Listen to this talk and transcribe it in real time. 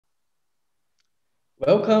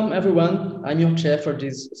Welcome, everyone. I'm your chair for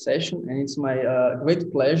this session, and it's my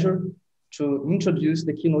great pleasure to introduce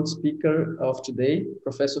the keynote speaker of today,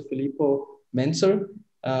 Professor Filippo Menczer.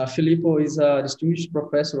 Filippo is a distinguished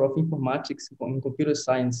professor of informatics and computer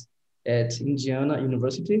science at Indiana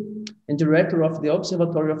University and director of the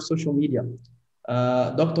Observatory of Social Media.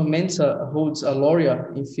 Dr. Menczer holds a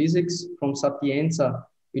laureate in physics from Sapienza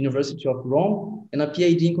University of Rome and a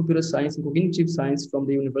PhD in computer science and cognitive science from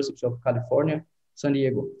the University of California, San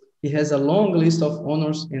Diego. He has a long list of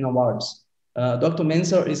honors and awards. Dr.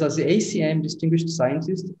 Menczer is the ACM Distinguished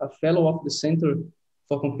Scientist, a fellow of the Center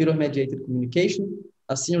for Computer-Mediated Communication,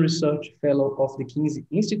 a senior research fellow of the King's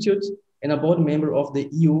Institute, and a board member of the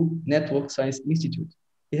EU Network Science Institute.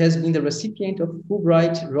 He has been the recipient of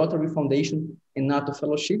Fulbright, Rotary Foundation, and NATO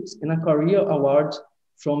fellowships, and a career award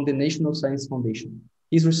from the National Science Foundation.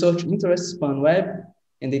 His research interests span web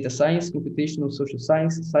and data science, computational social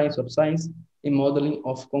science, science of science, and modeling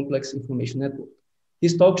of complex information network.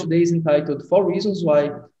 His talk today is entitled 4 Reasons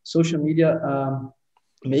Why Social Media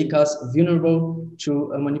Make Us Vulnerable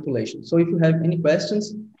to Manipulation. So if you have any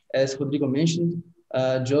questions, as Rodrigo mentioned,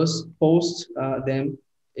 just post them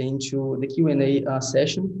into the Q&A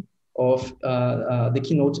session of the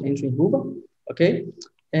keynote entry in Ruba, okay?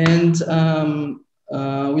 And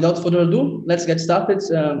without further ado, let's get started.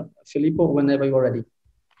 Filippo, whenever you're ready.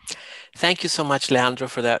 Thank you so much, Leandro,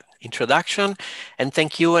 for that introduction. And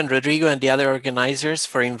thank you and Rodrigo and the other organizers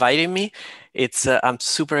for inviting me. I'm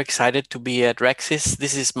super excited to be at RecSys.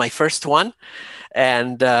 This is my first one,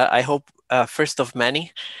 and I hope first of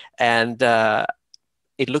many. And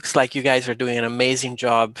it looks like you guys are doing an amazing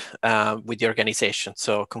job with the organization.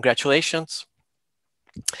 So congratulations.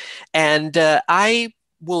 And I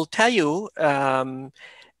will tell you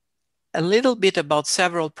a little bit about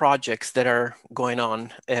several projects that are going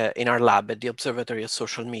on in our lab at the Observatory of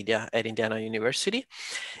Social Media at Indiana University.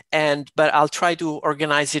 But I'll try to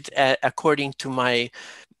organize it according to my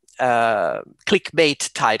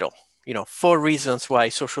clickbait title. 4 reasons why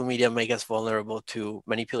social media make us vulnerable to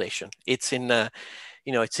manipulation. It's in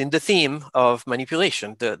it's in the theme of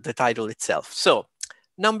manipulation, the title itself. So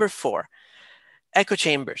number 4, echo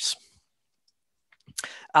chambers.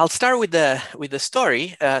 I'll start with the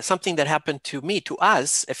story, something that happened to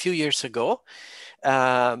us a few years ago.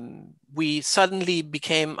 We suddenly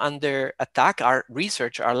became under attack. Our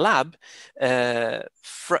research, our lab,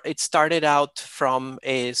 it started out from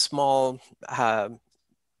a small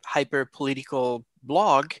hyper-political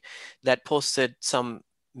blog that posted some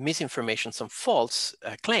misinformation, some false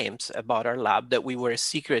claims about our lab, that we were a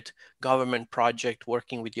secret government project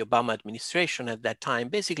working with the Obama administration at that time,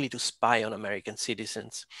 basically to spy on American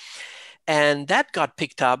citizens. And that got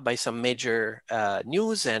picked up by some major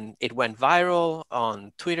news, and it went viral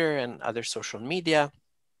on Twitter and other social media.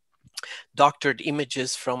 Doctored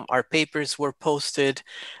images from our papers were posted.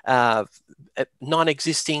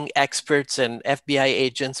 Non-existing experts and FBI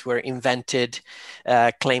agents were invented,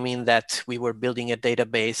 claiming that we were building a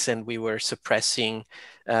database and we were suppressing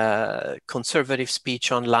conservative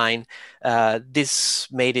speech online. This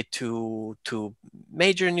made it to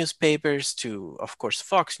major newspapers, to, of course,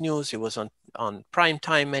 Fox News. It was on prime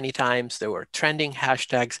time many times. There were trending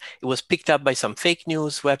hashtags. It was picked up by some fake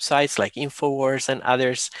news websites like InfoWars and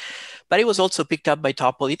others. But it was also picked up by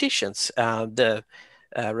top politicians. The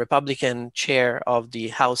Republican chair of the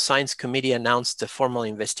House Science Committee announced a formal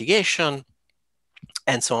investigation,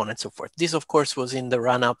 and so on and so forth. This, of course, was in the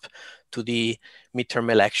run-up to the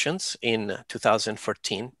midterm elections in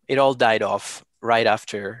 2014. It all died off right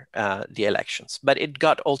after the elections, but it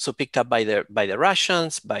got also picked up by the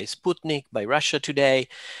Russians, by Sputnik, by Russia Today,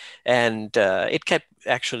 and it kept,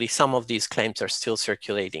 actually, some of these claims are still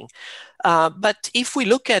circulating. But if we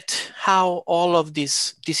look at how all of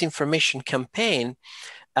this disinformation campaign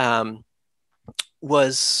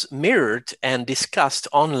was mirrored and discussed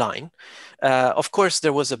online, of course,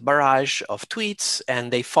 there was a barrage of tweets,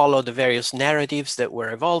 and they followed the various narratives that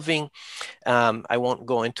were evolving. I won't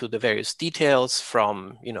go into the various details,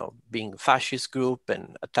 from being a fascist group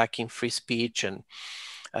and attacking free speech and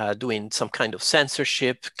doing some kind of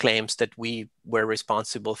censorship, claims that we were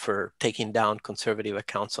responsible for taking down conservative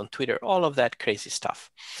accounts on Twitter, all of that crazy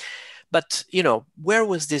stuff. But where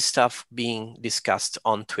was this stuff being discussed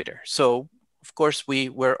on Twitter? So, of course, we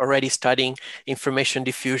were already studying information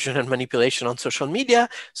diffusion and manipulation on social media,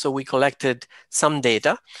 so we collected some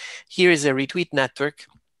data. Here is a retweet network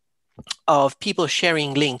of people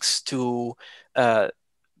sharing links to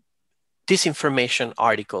disinformation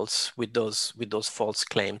articles with those false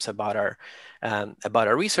claims about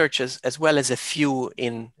our research, as well as a few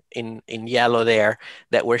in yellow there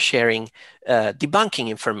that were sharing debunking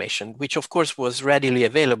information, which of course was readily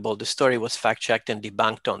available. The story was fact-checked and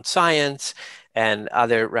debunked on Science and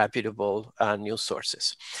other reputable news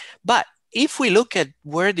sources. But if we look at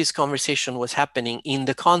where this conversation was happening in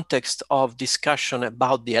the context of discussion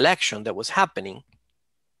about the election that was happening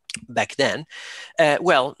back then,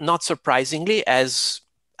 well, not surprisingly, as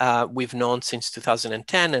we've known since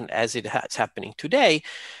 2010 and as it is happening today,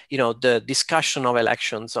 the discussion of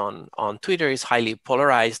elections on Twitter is highly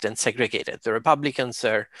polarized and segregated. The Republicans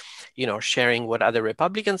are, sharing what other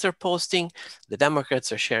Republicans are posting. The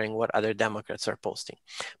Democrats are sharing what other Democrats are posting.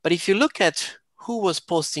 But if you look at who was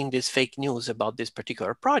posting this fake news about this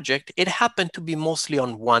particular project, it happened to be mostly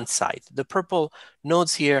on one side. The purple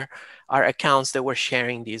nodes here are accounts that were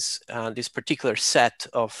sharing this particular set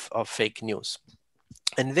of fake news,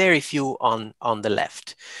 and very few on the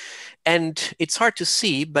left. And it's hard to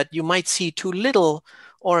see, but you might see two little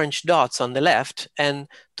orange dots on the left, and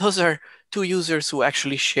those are two users who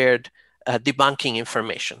actually shared debunking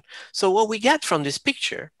information. So what we get from this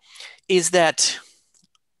picture is that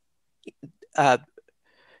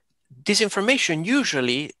disinformation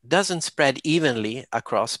usually doesn't spread evenly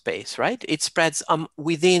across space, right? It spreads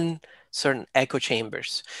within certain echo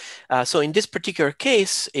chambers. So in this particular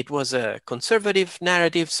case, it was a conservative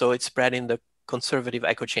narrative, so it spread in the conservative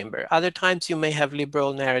echo chamber. Other times you may have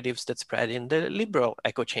liberal narratives that spread in the liberal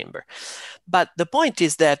echo chamber. But the point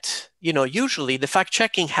is that, usually the fact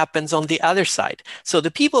checking happens on the other side. So the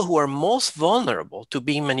people who are most vulnerable to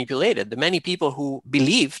being manipulated, the many people who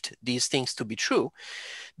believed these things to be true,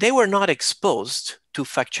 they were not exposed to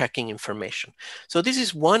fact-checking information. So this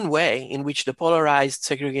is one way in which the polarized,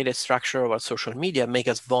 segregated structure of our social media make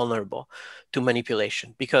us vulnerable to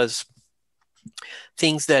manipulation, because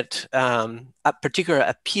things that a particular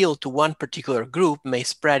appeal to one particular group may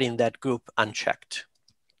spread in that group unchecked.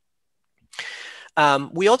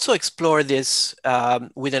 We also explore this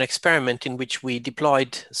with an experiment in which we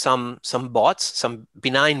deployed some bots, some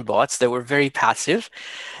benign bots that were very passive,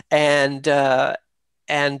 and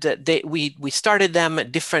we started them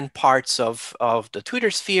at different parts of the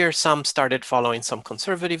Twitter sphere. Some started following some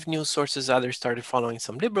conservative news sources, others started following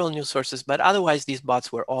some liberal news sources, but otherwise these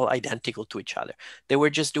bots were all identical to each other. They were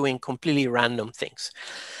just doing completely random things.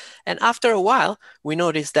 And after a while, we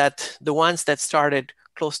noticed that the ones that started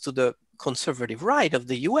close to the conservative right of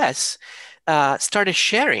the US started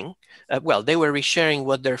sharing, they were resharing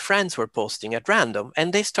what their friends were posting at random,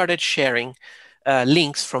 and they started sharing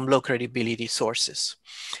links from low credibility sources,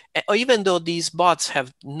 even though these bots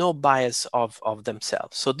have no bias of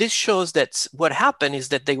themselves. So this shows that what happened is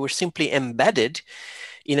that they were simply embedded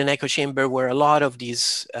in an echo chamber where a lot of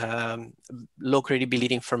these low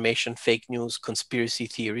credibility information, fake news, conspiracy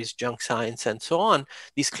theories, junk science, and so on,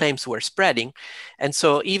 these claims were spreading. And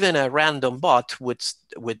so even a random bot would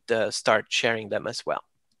start sharing them as well.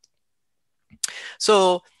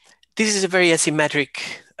 So this is a very asymmetric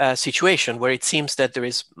situation where it seems that there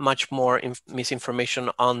is much more misinformation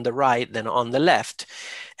on the right than on the left.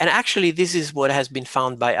 And actually, this is what has been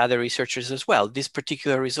found by other researchers as well. This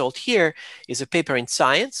particular result here is a paper in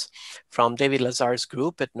Science from David Lazar's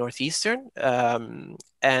group at Northeastern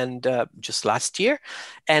just last year.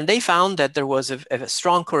 And they found that there was a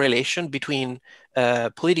strong correlation between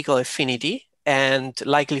political affinity and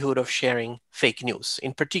likelihood of sharing fake news.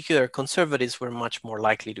 In particular, conservatives were much more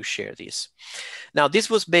likely to share these. Now,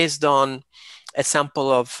 this was based on a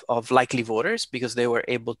sample of likely voters because they were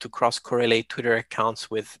able to cross-correlate Twitter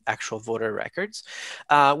accounts with actual voter records.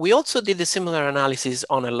 We also did a similar analysis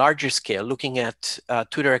on a larger scale, looking at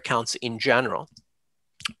Twitter accounts in general.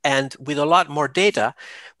 And with a lot more data,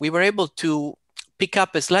 we were able to pick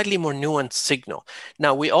up a slightly more nuanced signal.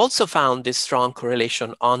 Now, we also found this strong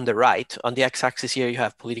correlation on the right. On the x-axis here, you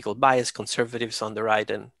have political bias, conservatives on the right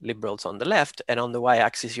and liberals on the left. And on the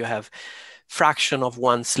y-axis, you have fraction of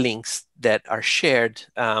one's links that are shared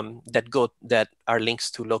that are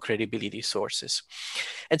links to low credibility sources.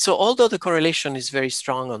 And so although the correlation is very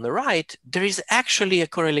strong on the right, there is actually a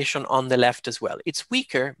correlation on the left as well. It's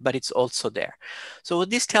weaker, but it's also there. So what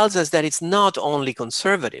this tells us that it's not only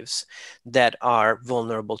conservatives that are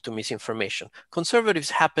vulnerable to misinformation. Conservatives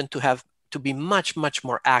happen to be much, much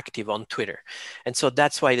more active on Twitter. And so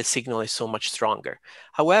that's why the signal is so much stronger.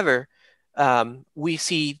 However, we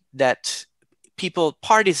see that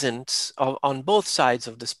partisans on both sides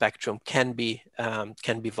of the spectrum can be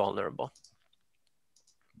vulnerable.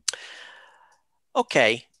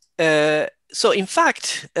 Okay, so in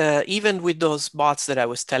fact, even with those bots that I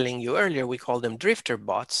was telling you earlier, we call them drifter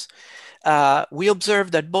bots. we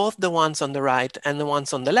observed that both the ones on the right and the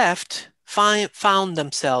ones on the left found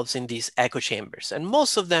themselves in these echo chambers. And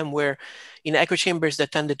most of them were in echo chambers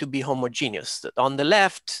that tended to be homogeneous. On the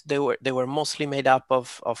left, they were mostly made up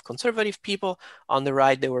of conservative people. On the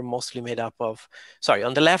right, they were mostly made up of, sorry,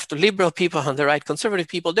 on the left, liberal people, on the right, conservative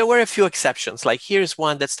people. There were a few exceptions. Like here's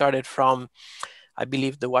one that started from, I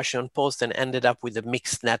believe, the Washington Post and ended up with a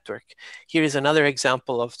mixed network. Here is another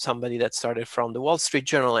example of somebody that started from the Wall Street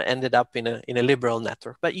Journal and ended up in a liberal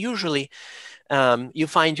network. But usually you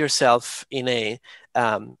find yourself in an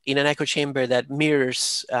echo chamber that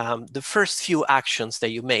mirrors the first few actions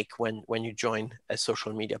that you make when you join a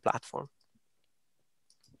social media platform.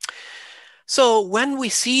 So when we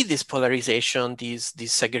see this polarization, this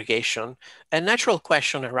segregation, a natural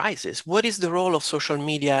question arises. What is the role of social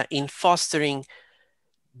media in fostering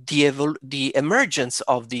the emergence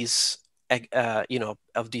of these,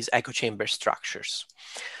 of these echo chamber structures?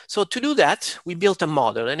 So to do that, we built a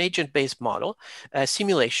model, an agent-based model, a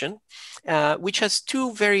simulation, which has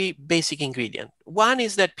two very basic ingredients. One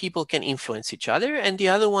is that people can influence each other, and the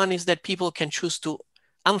other one is that people can choose to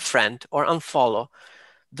unfriend or unfollow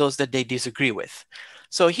those that they disagree with.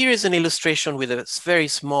 So here is an illustration with a very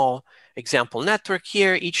small example network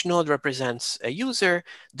here. Each node represents a user.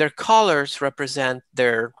 Their colors represent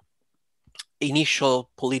their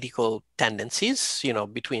initial political tendencies,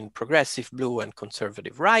 between progressive blue and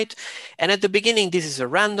conservative right. And at the beginning, this is a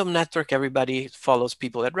random network. Everybody follows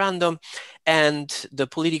people at random, and the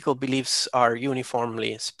political beliefs are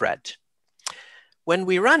uniformly spread. When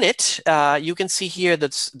we run it, you can see here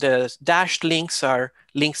that the dashed links are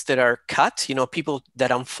links that are cut, people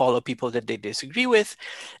that unfollow people that they disagree with,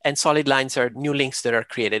 and solid lines are new links that are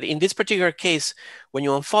created. In this particular case, when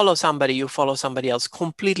you unfollow somebody, you follow somebody else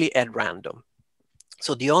completely at random.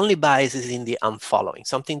 So the only bias is in the unfollowing,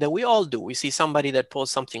 something that we all do. We see somebody that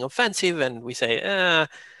posts something offensive and we say,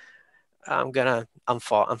 I'm gonna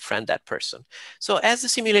unfriend that person. So as the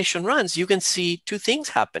simulation runs, you can see two things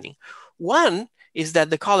happening. One is that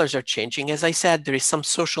the colors are changing. As I said, there is some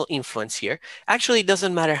social influence here. Actually, it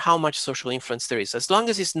doesn't matter how much social influence there is. As long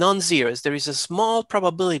as it's non-zero, there is a small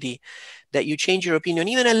probability that you change your opinion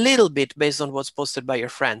even a little bit based on what's posted by your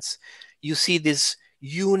friends. You see this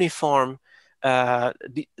uniform,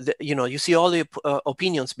 you see all the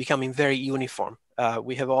opinions becoming very uniform.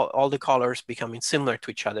 We have all the colors becoming similar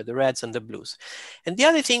to each other, the reds and the blues. And the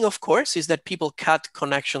other thing, of course, is that people cut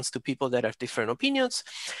connections to people that have different opinions.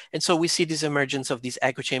 And so we see this emergence of these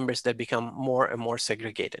echo chambers that become more and more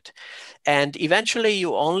segregated. And eventually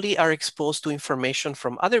you only are exposed to information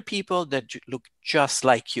from other people that look just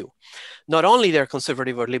like you. Not only they're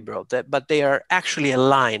conservative or liberal, but they are actually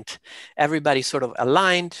aligned. Everybody's sort of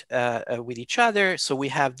aligned with each other. So we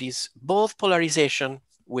have these both polarization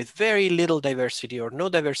with very little diversity or no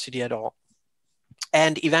diversity at all.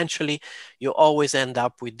 And eventually you always end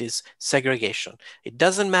up with this segregation. It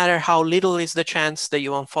doesn't matter how little is the chance that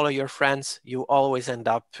you unfollow your friends, you always end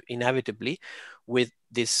up inevitably with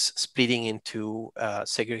this splitting into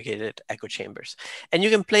segregated echo chambers. And you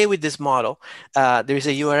can play with this model. There is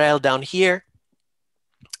a URL down here.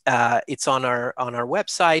 It's on our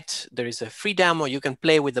website. There is a free demo. You can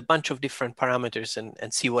play with a bunch of different parameters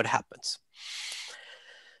and see what happens.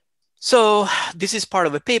 So this is part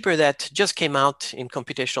of a paper that just came out in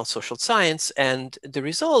Computational Social Science, and the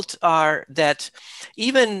results are that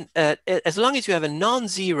even as long as you have a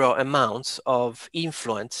non-zero amounts of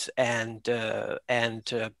influence and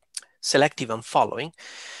selective unfollowing,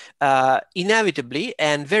 inevitably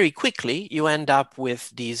and very quickly, you end up with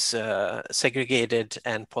these segregated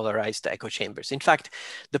and polarized echo chambers. In fact,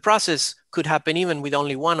 the process could happen even with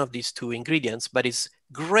only one of these two ingredients, but it's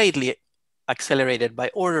greatly accelerated by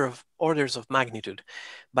orders of magnitude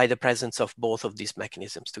by the presence of both of these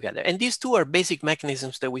mechanisms together. And these two are basic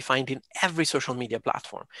mechanisms that we find in every social media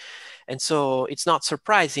platform. And so it's not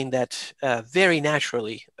surprising that very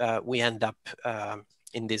naturally we end up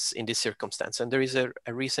in this circumstance. And there is a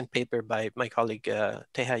recent paper by my colleague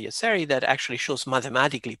Teha Yasseri that actually shows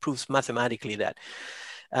proves mathematically that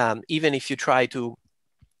even if you try to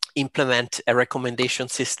implement a recommendation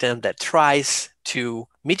system that tries to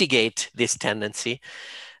mitigate this tendency,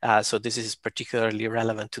 so this is particularly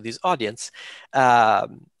relevant to this audience,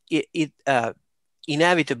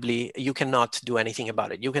 inevitably you cannot do anything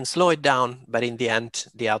about it. You can slow it down, but in the end,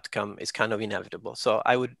 the outcome is kind of inevitable. So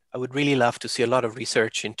I would really love to see a lot of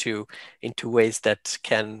research into ways that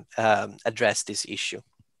can address this issue.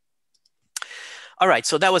 All right,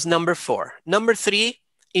 so that was number 4. Number 3,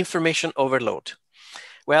 information overload.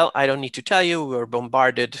 Well, I don't need to tell you, we were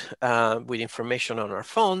bombarded with information on our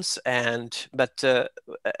phones,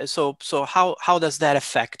 so how does that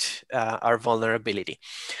affect our vulnerability?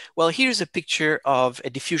 Well, here's a picture of a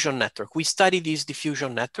diffusion network. We study these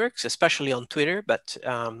diffusion networks, especially on Twitter, but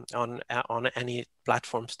on any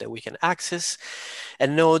platforms that we can access. A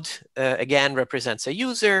node, again, represents a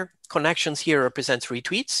user. Connections here represents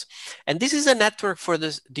retweets. And this is a network for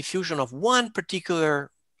the diffusion of one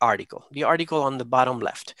particular article, the article on the bottom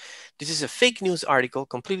left. This is a fake news article,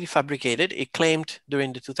 completely fabricated. It claimed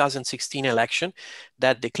during the 2016 election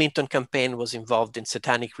that the Clinton campaign was involved in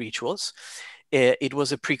satanic rituals. It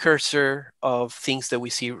was a precursor of things that we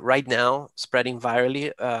see right now spreading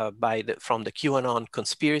virally from the QAnon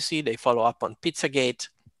conspiracy. They follow up on Pizzagate.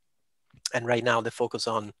 And right now they focus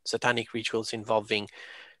on satanic rituals involving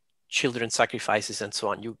children sacrifices and so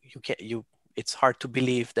on. It's hard to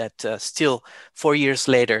believe that still 4 years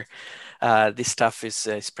later, this stuff is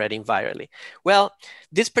spreading virally. Well,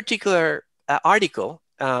 this particular article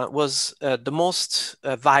was the most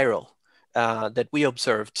viral that we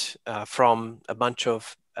observed from a bunch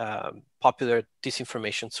of popular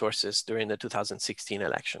disinformation sources during the 2016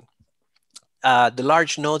 election. The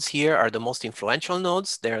large nodes here are the most influential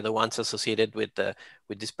nodes. They're the ones associated with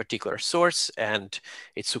this particular source and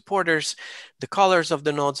its supporters. The colors of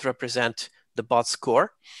the nodes represent the bot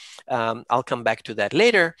score. I'll come back to that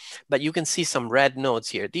later, but you can see some red nodes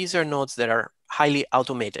here. These are nodes that are highly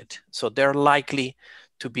automated. So they're likely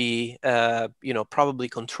to be, probably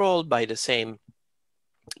controlled by the same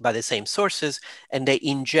sources, and they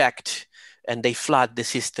inject and they flood the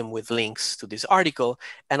system with links to this article.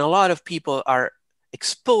 And a lot of people are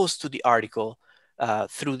exposed to the article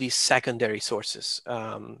through these secondary sources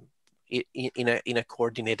in a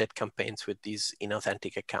coordinated campaigns with these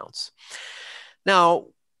inauthentic accounts. Now,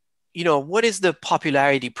 what is the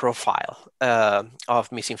popularity profile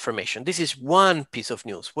of misinformation? This is one piece of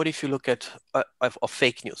news. What if you look at of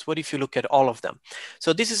fake news? What if you look at all of them?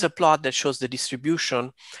 So this is a plot that shows the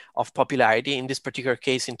distribution of popularity. In this particular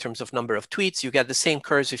case, in terms of number of tweets, you get the same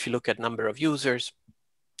curves if you look at number of users,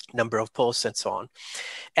 number of posts, and so on.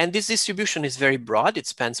 And this distribution is very broad. It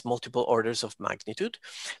spans multiple orders of magnitude.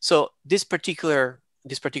 So this particular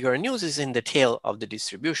news is in the tail of the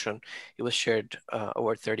distribution. It was shared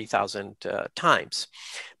over 30,000 times.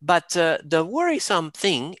 But the worrisome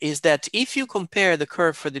thing is that if you compare the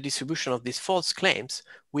curve for the distribution of these false claims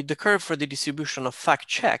with the curve for the distribution of fact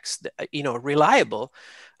checks, reliable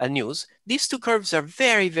news, these two curves are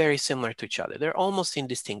very, very similar to each other. They're almost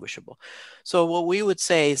indistinguishable. So what we would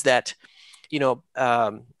say is that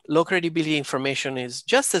low credibility information is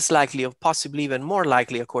just as likely, or possibly even more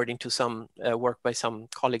likely, according to some work by some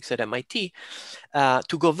colleagues at MIT,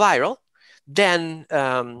 to go viral than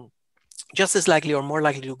just as likely or more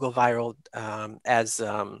likely to go viral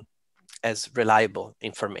as reliable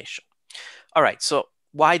information. All right, so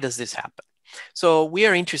why does this happen? So we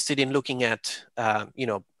are interested in looking at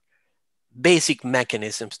basic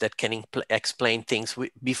mechanisms that can explain things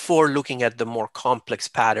before looking at the more complex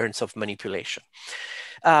patterns of manipulation.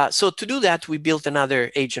 So to do that, we built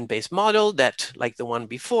another agent-based model that, like the one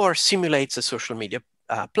before, simulates a social media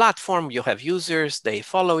platform. You have users, they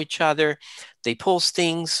follow each other, they post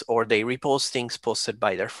things or they repost things posted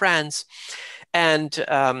by their friends. And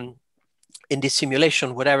in this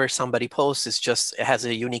simulation, whatever somebody posts it has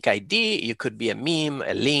a unique ID. It could be a meme,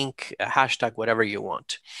 a link, a hashtag, whatever you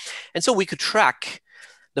want. And so we could track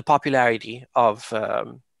the popularity of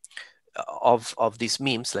these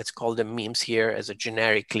memes. Let's call them memes here as a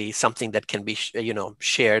generically something that can be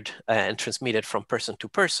shared and transmitted from person to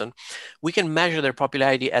person. We can measure their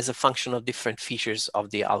popularity as a function of different features of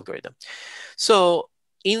the algorithm. So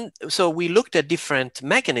we looked at different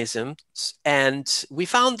mechanisms, and we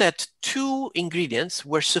found that two ingredients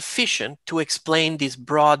were sufficient to explain this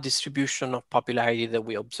broad distribution of popularity that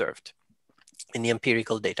we observed in the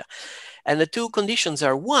empirical data. And the two conditions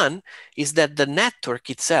are, one is that the network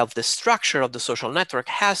itself, the structure of the social network,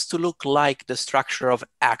 has to look like the structure of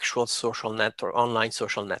actual social network, online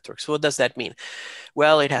social networks. So what does that mean?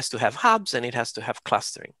 Well, it has to have hubs and it has to have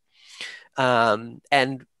clustering. And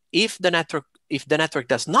if the network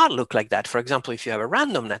does not look like that, for example, if you have a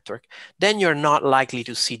random network, then you're not likely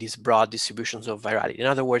to see these broad distributions of virality. In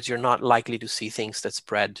other words, you're not likely to see things that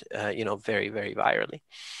spread, very, very virally.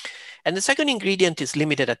 And the second ingredient is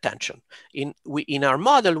limited attention. In our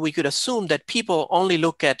model, we could assume that people only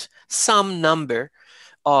look at some number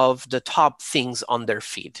of the top things on their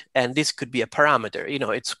feed. And this could be a parameter,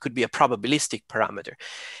 it could be a probabilistic parameter.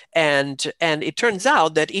 And it turns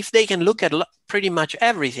out that if they can look at pretty much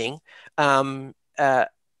everything,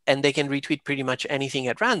 and they can retweet pretty much anything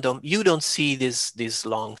at random, you don't see this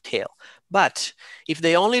long tail. But if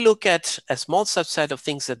they only look at a small subset of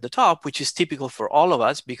things at the top, which is typical for all of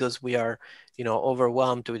us because we are, you know,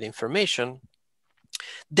 overwhelmed with information,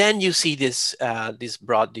 then you see this this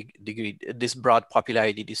broad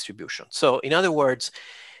popularity distribution. So in other words,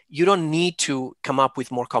 you don't need to come up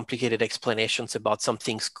with more complicated explanations about some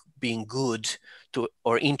things being good to,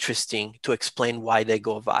 or interesting to explain why they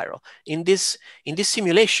go viral. In this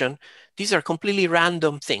simulation, these are completely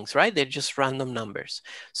random things, right? They're just random numbers.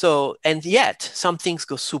 So, and yet some things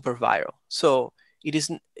go super viral. So it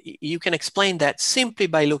is, you can explain that simply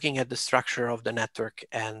by looking at the structure of the network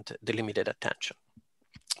and the limited attention.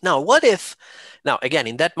 Now, what if, now again,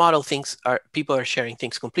 in that model, people are sharing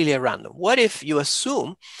things completely at random. What if you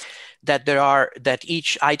assume that that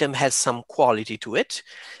each item has some quality to it,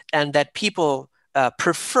 and that people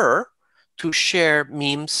prefer to share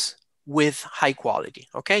memes with high quality?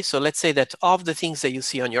 Okay, so let's say that of the things that you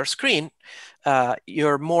see on your screen,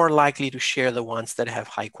 you're more likely to share the ones that have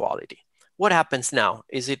high quality. What happens now?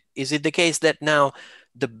 Is it the case that now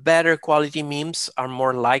the better quality memes are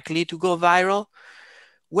more likely to go viral?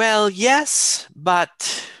 Well, yes,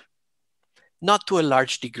 but not to a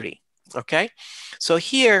large degree. Okay, so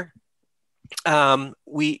here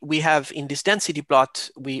we have in this density plot,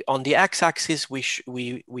 on the x-axis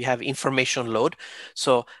we have information load,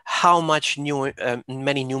 so how much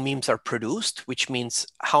many new memes are produced, which means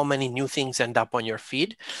how many new things end up on your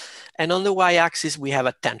feed. And on the y-axis we have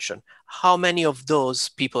attention, how many of those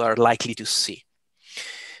people are likely to see.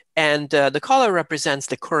 And the color represents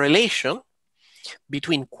the correlation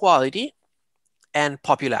between quality and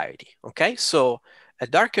popularity. Okay, so a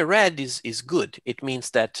darker red is good. It means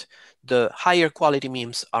that the higher quality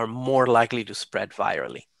memes are more likely to spread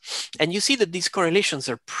virally. And you see that these correlations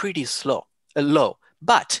are pretty low,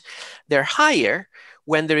 but they're higher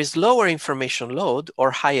when there is lower information load or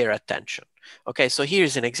higher attention. Okay, so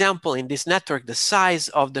here's an example. In this network, the size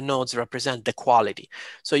of the nodes represent the quality.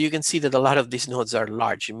 So you can see that a lot of these nodes are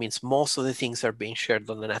large. It means most of the things that are being shared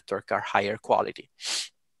on the network are higher quality.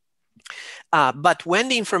 But when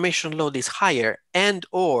the information load is higher and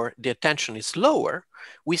or the attention is lower,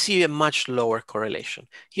 we see a much lower correlation.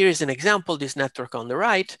 Here is an example, this network on the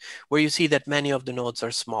right, where you see that many of the nodes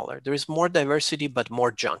are smaller. There is more diversity, but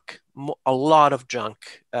more junk. A lot of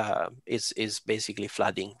junk is basically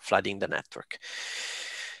flooding the network.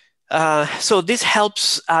 So this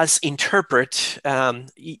helps us interpret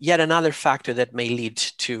yet another factor that may lead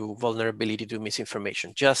to vulnerability to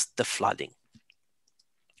misinformation, just the flooding.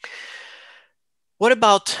 What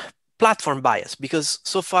about platform bias? Because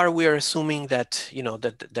so far we are assuming that, you know,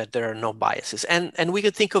 that there are no biases, and we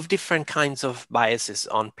could think of different kinds of biases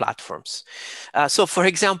on platforms. So for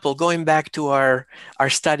example, going back to our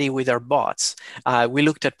study with our bots, we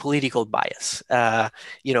looked at political bias.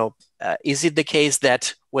 You know, is it the case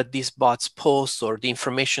that what these bots post or the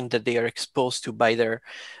information that they are exposed to by their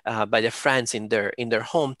friends in their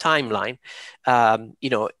home timeline, you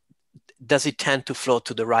know, does it tend to flow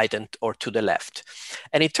to the right or to the left?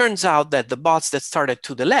 And it turns out that the bots that started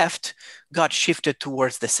to the left got shifted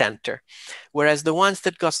towards the center, whereas the ones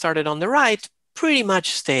that got started on the right pretty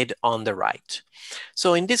much stayed on the right.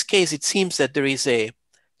 So in this case, it seems that there is a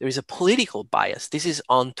political bias. This is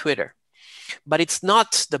on Twitter. But it's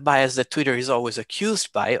not the bias that Twitter is always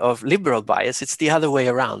accused by of liberal bias. It's the other way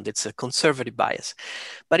around. It's a conservative bias.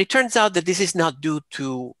 But it turns out that this is not due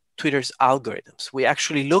to Twitter's algorithms. We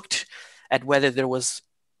actually looked at whether there was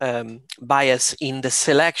bias in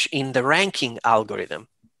the ranking algorithm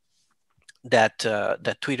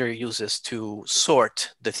that Twitter uses to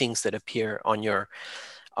sort the things that appear on your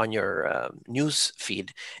news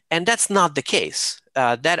feed, and that's not the case.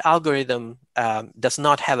 That algorithm does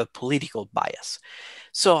not have a political bias.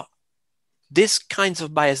 So this kinds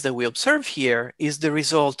of bias that we observe here is the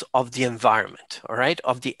result of the environment, all right,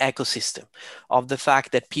 of the ecosystem, of the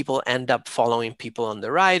fact that people end up following people on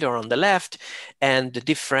the right or on the left, and the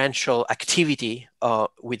differential activity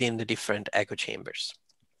within the different echo chambers.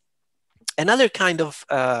 Another kind of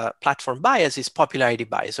platform bias is popularity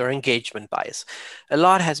bias or engagement bias. A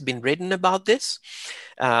lot has been written about this.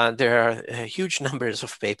 There are huge numbers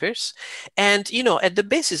of papers. And, you know, at the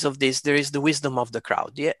basis of this, there is the wisdom of the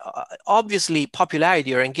crowd. Obviously,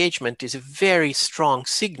 popularity or engagement is a very strong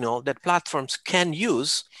signal that platforms can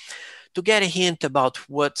use to get a hint about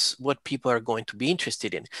what people are going to be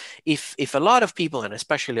interested in. If a lot of people, and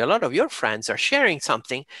especially a lot of your friends, are sharing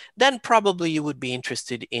something, then probably you would be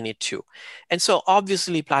interested in it too. And so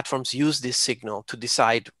obviously platforms use this signal to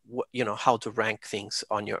decide how to rank things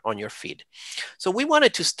on your feed. So we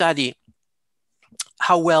wanted to study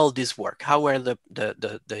how well this work, how well the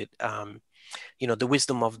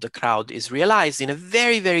wisdom of the crowd is realized in a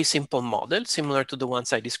very, very simple model, similar to the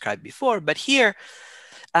ones I described before. But here,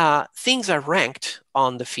 things are ranked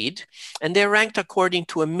on the feed, and they're ranked according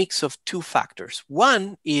to a mix of two factors.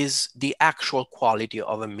 One is the actual quality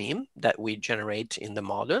of a meme that we generate in the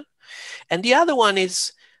model. And the other one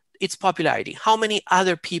is its popularity. How many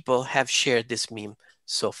other people have shared this meme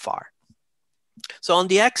so far? So on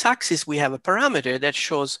the x-axis, we have a parameter that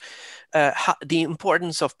shows the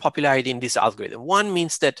importance of popularity in this algorithm. 1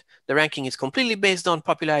 means that the ranking is completely based on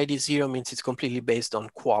popularity. 0 means it's completely based on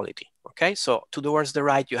quality. Okay, so towards the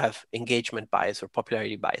right, you have engagement bias or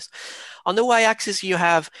popularity bias. On the y-axis, you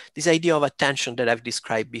have this idea of attention that I've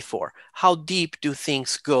described before. How deep do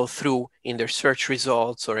things go through in their search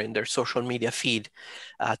results or in their social media feed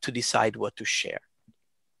to decide what to share?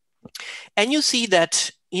 And you see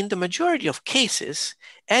that in the majority of cases,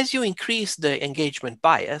 as you increase the engagement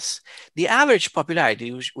bias, the average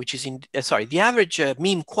popularity, which is the average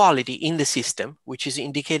meme quality in the system, which is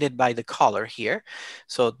indicated by the color here,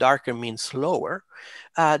 so darker means lower,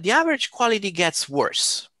 the average quality gets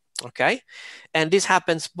worse. Okay, and this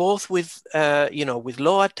happens both with with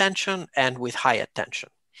low attention and with high attention.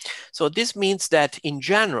 So this means that in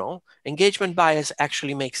general, engagement bias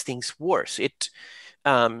actually makes things worse.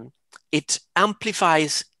 It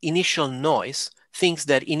amplifies initial noise, things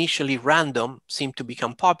that initially random seem to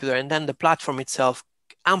become popular, and then the platform itself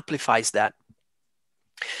amplifies that.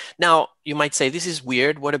 Now, you might say, this is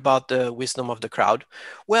weird. What about the wisdom of the crowd?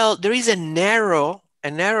 Well, there is a narrow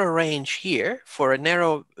range here for a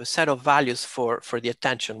narrow set of values for the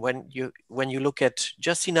attention. When you look at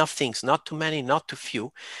just enough things, not too many, not too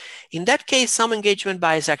few, in that case, some engagement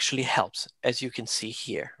bias actually helps, as you can see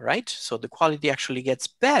here, right? So the quality actually gets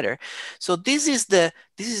better. So this is the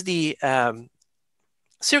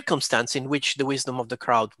circumstance in which the wisdom of the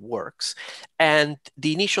crowd works. And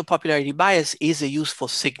the initial popularity bias is a useful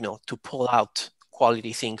signal to pull out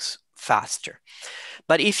quality things faster.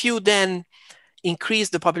 But if you then increase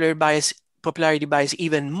the popularity bias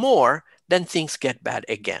even more, then things get bad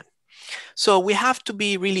again. So we have to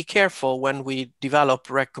be really careful when we develop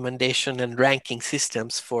recommendation and ranking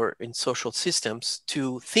systems in social systems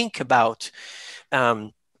to think about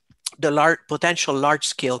the potential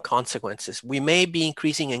large-scale consequences. We may be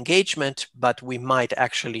increasing engagement, but we might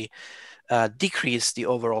actually decrease the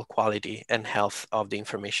overall quality and health of the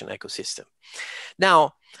information ecosystem.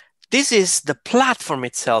 Now, this is the platform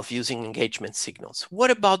itself using engagement signals. What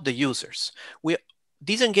about the users?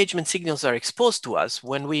 These engagement signals are exposed to us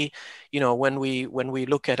when we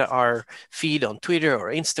look at our feed on Twitter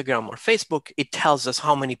or Instagram or Facebook. It tells us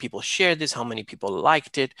how many people shared this, how many people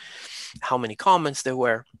liked it, how many comments there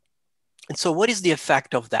were. And so what is the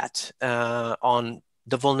effect of that on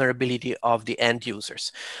the vulnerability of the end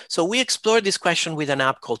users? So we explored this question with an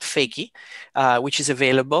app called Fakey, which is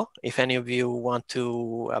available if any of you want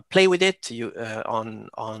to play with it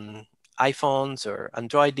on iPhones or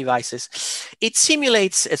Android devices. It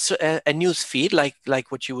simulates a news feed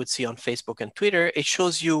like what you would see on Facebook and Twitter. It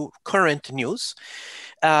shows you current news,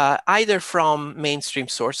 either from mainstream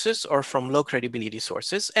sources or from low credibility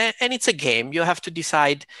sources. And it's a game. You have to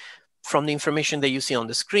decide from the information that you see on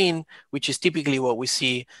the screen, which is typically what we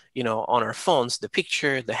see, on our phones, the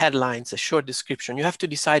picture, the headlines, a short description. You have to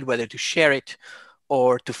decide whether to share it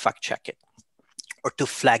or to fact check it or to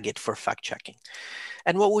flag it for fact checking.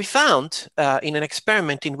 And what we found in an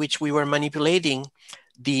experiment in which we were manipulating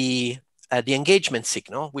the engagement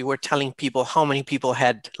signal, we were telling people how many people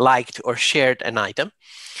had liked or shared an item.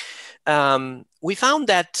 We found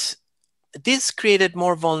that this created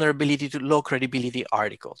more vulnerability to low credibility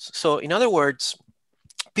articles. So in other words,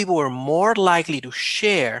 people were more likely to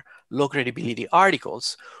share low credibility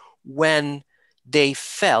articles when they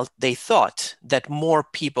thought that more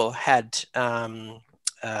people had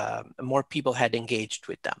engaged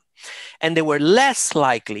with them. And they were less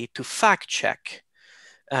likely to fact check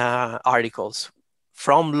articles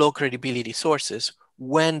from low credibility sources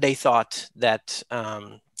when they thought that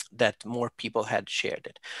that more people had shared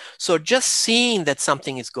it. So just seeing that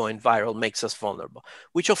something is going viral makes us vulnerable,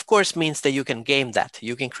 which of course means that you can game that.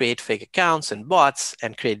 You can create fake accounts and bots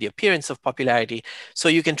and create the appearance of popularity. So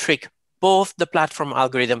you can trick both the platform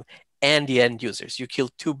algorithm and the end users. You kill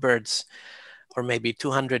two birds, or maybe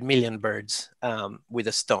 200 million birds with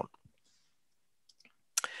a stone.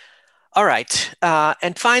 All right,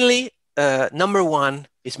 and finally, number one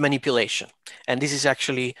is manipulation. And this is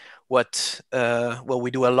actually what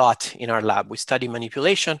we do a lot in our lab. We study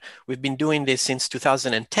manipulation. We've been doing this since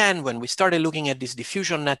 2010 when we started looking at these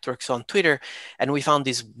diffusion networks on Twitter, and we found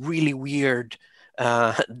these really weird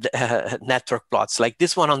network plots. Like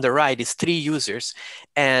this one on the right is 3 users,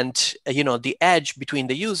 and the edge between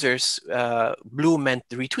the users, blue meant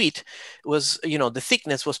the retweet, was the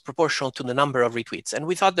thickness was proportional to the number of retweets. And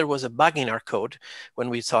we thought there was a bug in our code when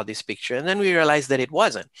we saw this picture, and then we realized that it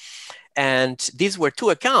wasn't. And these were 2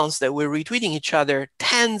 accounts that were retweeting each other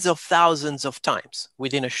tens of thousands of times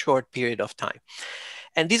within a short period of time.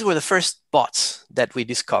 And these were the first bots that we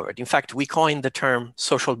discovered. In fact, we coined the term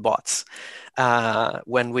social bots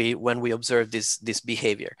when we observed this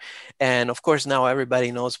behavior. And of course, now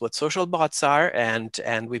everybody knows what social bots are, and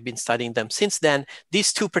we've been studying them since then.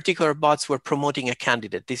 These 2 particular bots were promoting a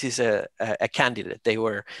candidate. This is a candidate. They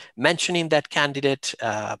were mentioning that candidate,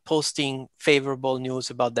 posting favorable news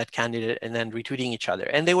about that candidate, and then retweeting each other.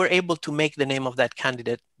 And they were able to make the name of that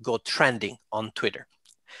candidate go trending on Twitter.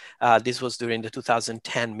 This was during the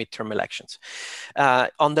 2010 midterm elections.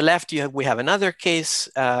 On the left, we have another case.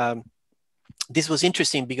 This was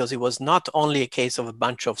interesting because it was not only a case of a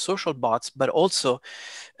bunch of social bots, but also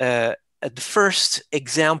the first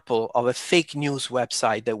example of a fake news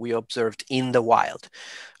website that we observed in the wild.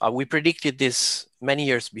 We predicted this many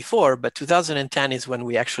years before, but 2010 is when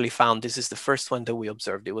we actually found this is the first one that we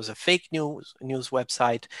observed. It was a fake news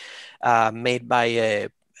website made by a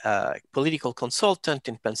political consultant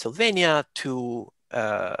in Pennsylvania to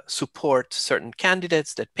support certain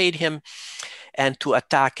candidates that paid him, and to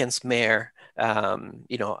attack and smear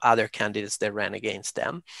other candidates that ran against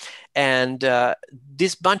them. And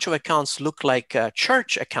this bunch of accounts looked like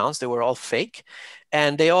church accounts. They were all fake,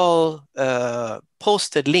 and they all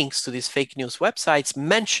posted links to these fake news websites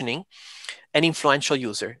mentioning an influential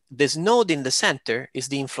user. This node in the center is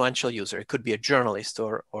the influential user. It could be a journalist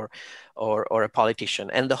or a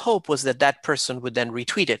politician. And the hope was that that person would then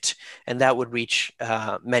retweet it, and that would reach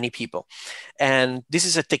many people. And this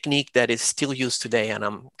is a technique that is still used today, and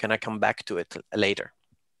I'm gonna come back to it later.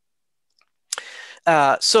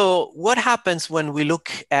 So what happens when we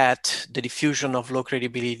look at the diffusion of low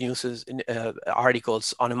credibility news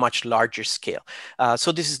articles on a much larger scale?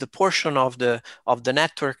 So this is the portion of the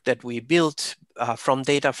network that we built from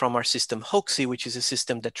data from our system Hoaxy, which is a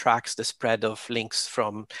system that tracks the spread of links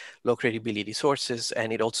from low credibility sources,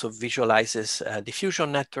 and it also visualizes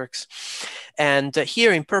diffusion networks. And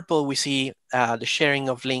here in purple, we see the sharing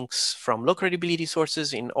of links from low credibility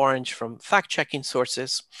sources, in orange from fact-checking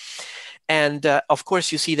sources. And of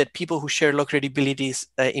course, you see that people who share low credibility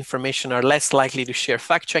information are less likely to share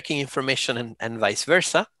fact-checking information, and vice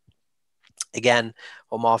versa. Again,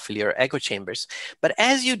 homophily or echo chambers. But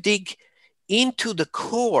as you dig into the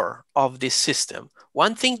core of this system,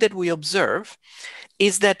 one thing that we observe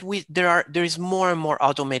is that there is more and more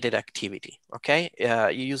automated activity, okay?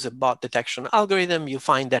 You use a bot detection algorithm, you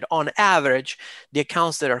find that on average, the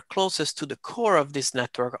accounts that are closest to the core of this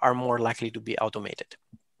network are more likely to be automated.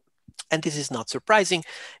 And this is not surprising.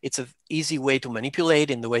 It's an easy way to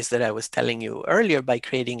manipulate in the ways that I was telling you earlier by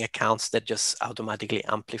creating accounts that just automatically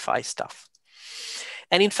amplify stuff.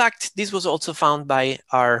 And in fact, this was also found by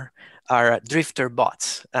our drifter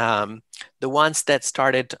bots. The ones that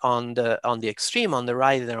started on the extreme, on the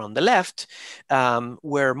right and on the left,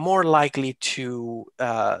 were more likely to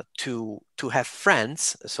have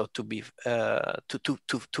friends, so to be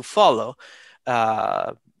to follow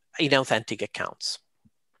inauthentic accounts.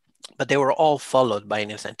 But they were all followed by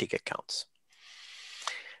inauthentic accounts.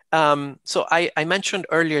 So I mentioned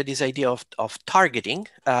earlier this idea of targeting.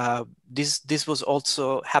 This was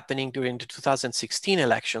also happening during the 2016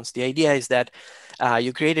 elections. The idea is that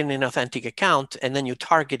you create an inauthentic account and then you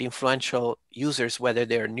target influential users, whether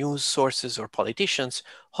they're news sources or politicians,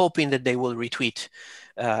 hoping that they will retweet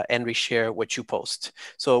and reshare what you post.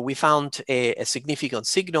 So we found a significant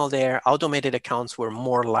signal there. Automated accounts were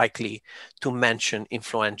more likely to mention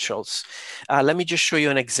influentials. Let me just show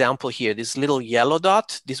you an example here. This little yellow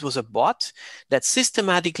dot, this was a bot that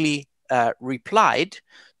systematically replied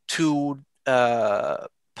to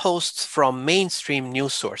posts from mainstream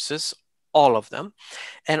news sources, all of them.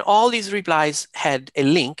 And all these replies had a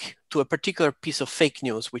link to a particular piece of fake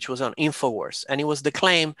news, which was on InfoWars. And it was the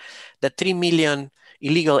claim that 3 million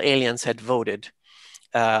illegal aliens had voted.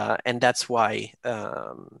 And that's why,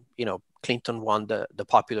 Clinton won the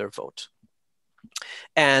popular vote.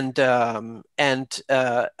 And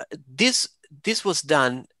this was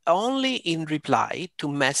done only in reply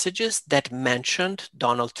to messages that mentioned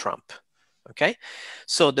Donald Trump. Okay,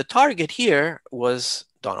 so the target here was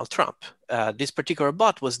Donald Trump. This particular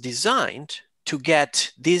bot was designed to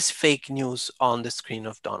get this fake news on the screen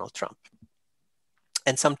of Donald Trump.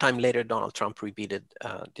 And sometime later, Donald Trump repeated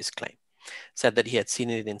this claim. said that he had seen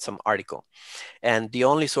it in some article. And the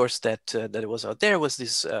only source that that was out there was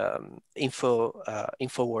this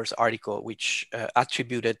InfoWars article, which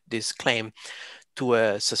attributed this claim to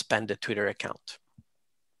a suspended Twitter account.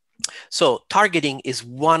 So targeting is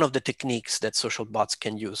one of the techniques that social bots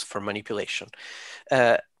can use for manipulation.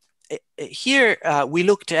 Here we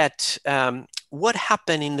looked at what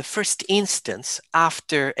happened in the first instance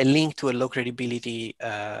after a link to a low credibility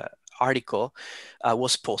article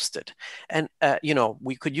was posted. And, you know,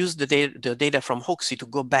 we could use the data from Hoaxy to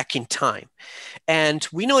go back in time. And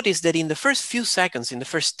we noticed that in the first few seconds, in the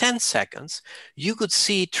first 10 seconds, you could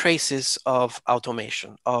see traces of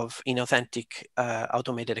automation, of inauthentic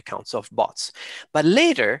automated accounts of bots. But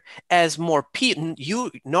later, as more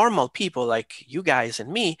normal people like you guys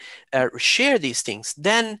and me share these things,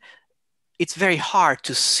 then it's very hard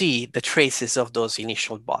to see the traces of those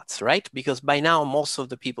initial bots, right? Because by now, most of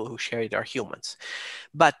the people who share it are humans.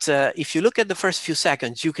 But if you look at the first few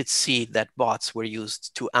seconds, you could see that bots were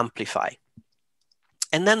used to amplify.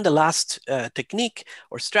 And then the last technique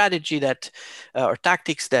or strategy that, or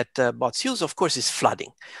tactics that bots use, of course, is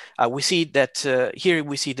flooding. We see that here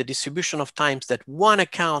we see the distribution of times that one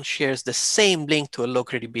account shares the same link to a low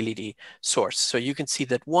credibility source. So you can see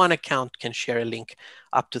that one account can share a link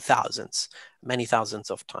up to thousands, many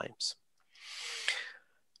thousands of times.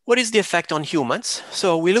 What is the effect on humans?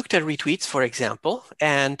 So we looked at retweets, for example,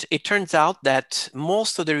 and it turns out that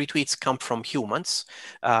most of the retweets come from humans.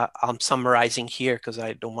 I'm summarizing here because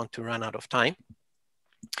I don't want to run out of time.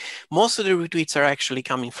 Most of the retweets are actually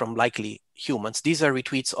coming from likely humans. These are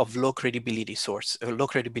retweets of low credibility low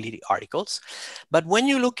credibility articles. But when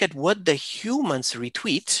you look at what the humans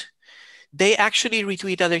retweet, they actually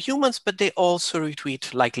retweet other humans, but they also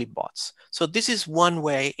retweet likely bots. So this is one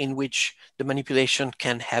way in which the manipulation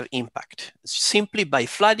can have impact, simply by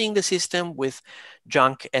flooding the system with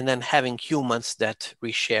junk and then having humans that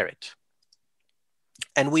reshare it.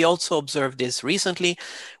 And we also observed this recently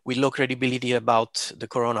with low credibility about the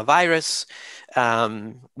coronavirus.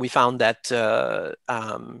 We found that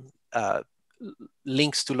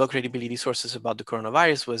links to low credibility sources about the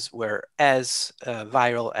coronavirus were as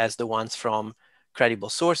viral as the ones from credible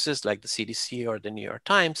sources like the CDC or the New York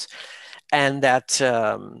Times, and that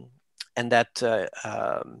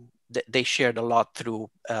they shared a lot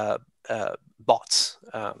through bots,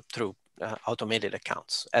 through automated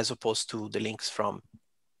accounts, as opposed to the links from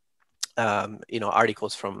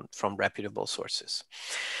articles from reputable sources.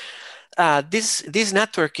 This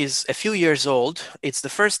network is a few years old. It's the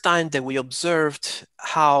first time that we observed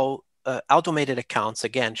how automated accounts,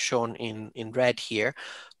 again shown in red here,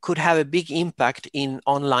 could have a big impact in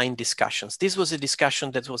online discussions. This was a discussion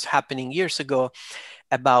that was happening years ago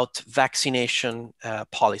about vaccination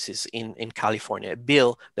policies in California, a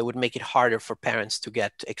bill that would make it harder for parents to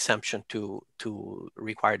get exemption to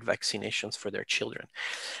required vaccinations for their children.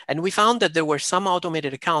 And we found that there were some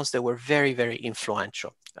automated accounts that were very, very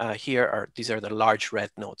influential. These are the large red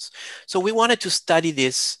nodes. So we wanted to study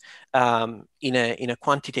this in a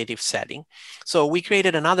quantitative setting. So we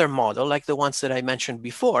created another model like the ones that I mentioned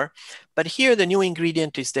before. But here the new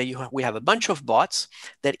ingredient is that we have a bunch of bots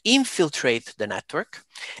that infiltrate the network,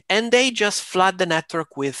 and they just flood the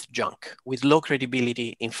network with junk, with low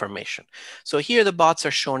credibility information. So here the bots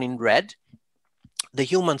are shown in red. The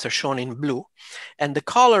humans are shown in blue, and the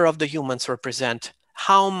color of the humans represent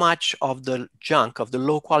how much of the junk, of the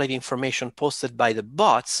low quality information posted by the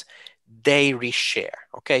bots, they reshare.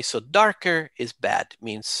 Okay, so darker is bad,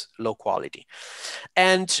 means low quality.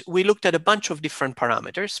 And we looked at a bunch of different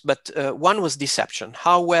parameters, but one was deception,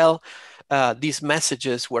 how well these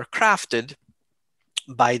messages were crafted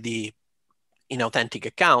by the inauthentic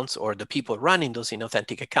accounts or the people running those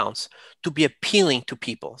inauthentic accounts to be appealing to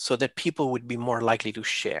people so that people would be more likely to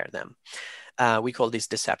share them. We call this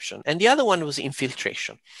deception. And the other one was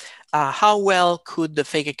infiltration. How well could the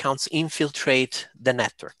fake accounts infiltrate the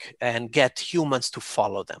network and get humans to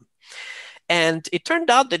follow them? And it turned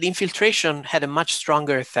out that infiltration had a much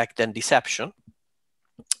stronger effect than deception.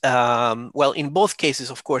 Well, in both cases,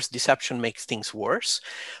 of course, deception makes things worse.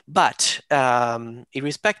 But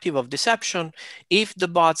irrespective of deception, if the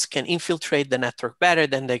bots can infiltrate the network better,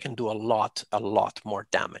 then they can do a lot more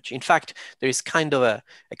damage. In fact, there is kind of a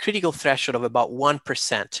critical threshold of about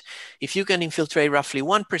 1%. If you can infiltrate roughly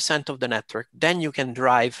 1% of the network, then you can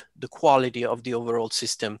drive the quality of the overall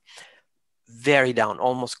system very down,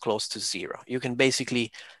 almost close to zero. You can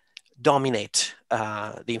basically dominate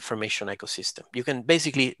the information ecosystem. You can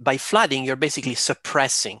basically, by flooding, you're basically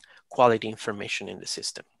suppressing quality information in the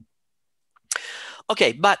system.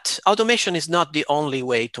 Okay, but automation is not the only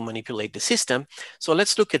way to manipulate the system. So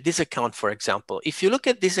let's look at this account, for example. If you look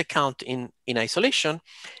at this account in isolation,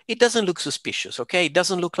 it doesn't look suspicious, okay? It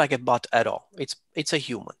doesn't look like a bot at all. It's a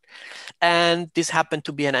human. And this happened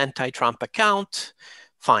to be an anti-Trump account.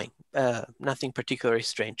 Fine, nothing particularly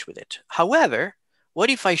strange with it. However, what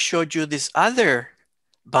if I showed you this other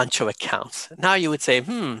bunch of accounts? Now you would say,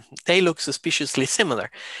 they look suspiciously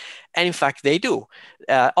similar. And in fact, they do.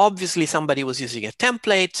 Obviously, somebody was using a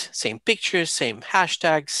template, same pictures, same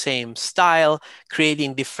hashtags, same style,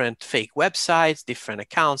 creating different fake websites, different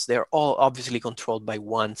accounts. They're all obviously controlled by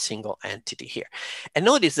one single entity here. And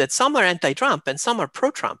notice that some are anti-Trump and some are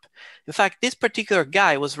pro-Trump. In fact, this particular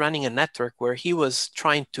guy was running a network where he was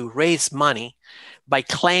trying to raise money by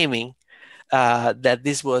claiming that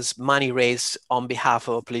this was money raised on behalf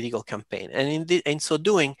of a political campaign. And in so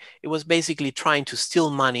doing, it was basically trying to steal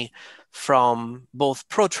money from both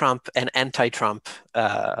pro-Trump and anti-Trump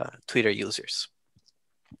Twitter users.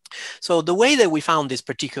 So the way that we found this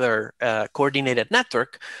particular coordinated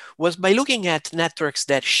network was by looking at networks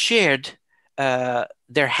that shared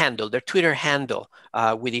their handle, their Twitter handle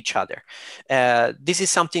with each other. This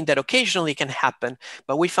is something that occasionally can happen,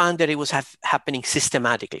 but we found that it was happening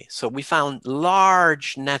systematically. So we found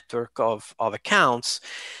large network of accounts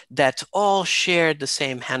that all shared the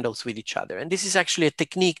same handles with each other. And this is actually a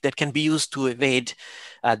technique that can be used to evade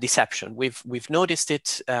deception. We've noticed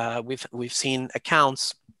it. We've seen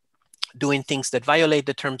accounts doing things that violate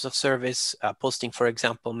the terms of service, posting, for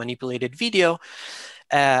example, manipulated video,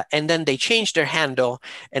 and then they change their handle,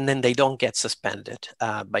 and then they don't get suspended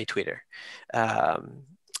by Twitter.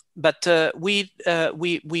 But we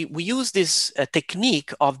use this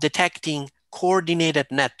technique of detecting coordinated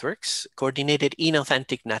networks, coordinated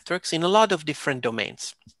inauthentic networks in a lot of different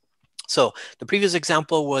domains. So the previous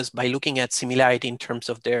example was by looking at similarity in terms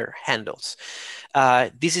of their handles.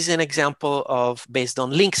 This is an example of based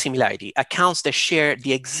on link similarity, accounts that share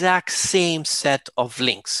the exact same set of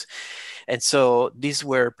links. And so these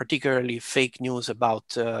were particularly fake news about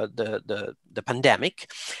the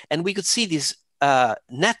pandemic. And we could see these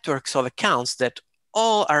networks of accounts that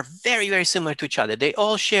all are very, very similar to each other. They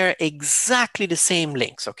all share exactly the same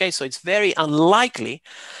links, okay? So it's very unlikely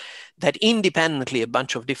that independently a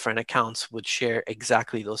bunch of different accounts would share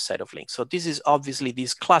exactly those set of links. So this is obviously,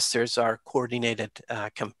 these clusters are coordinated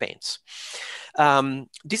campaigns.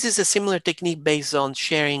 This is a similar technique based on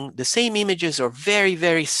sharing the same images or very,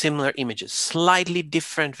 very similar images, slightly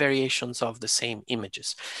different variations of the same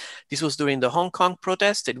images. This was during the Hong Kong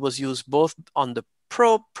protest. It was used both on the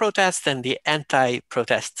pro-protest and the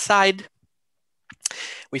anti-protest side.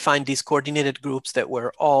 We find these coordinated groups that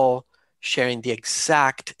were all sharing the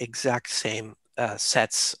exact same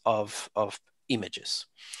sets of images.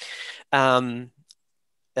 Here,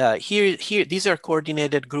 these are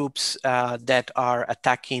coordinated groups that are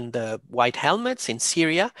attacking the white helmets in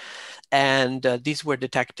Syria. And these were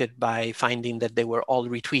detected by finding that they were all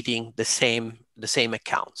retweeting the same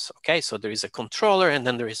accounts. Okay, so there is a controller, and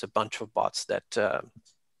then there is a bunch of bots that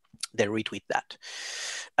they retweet that.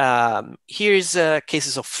 Here's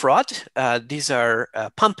cases of fraud. These are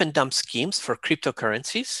pump and dump schemes for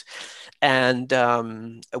cryptocurrencies. And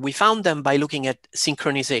we found them by looking at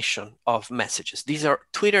synchronization of messages. These are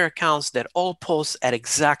Twitter accounts that all post at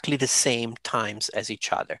exactly the same times as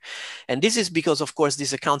each other. And this is because, of course,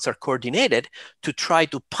 these accounts are coordinated to try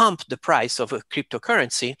to pump the price of a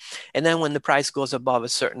cryptocurrency. And then when the price goes above a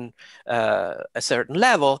certain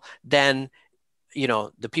level, then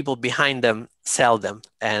the people behind them sell them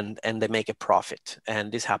and they make a profit.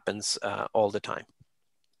 And this happens all the time.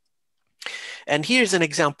 And here's an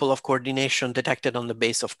example of coordination detected on the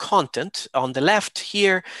base of content. On the left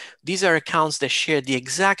here, these are accounts that share the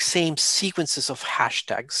exact same sequences of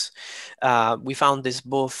hashtags. We found this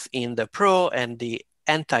both in the pro and the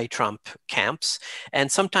anti-Trump camps.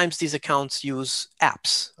 And sometimes these accounts use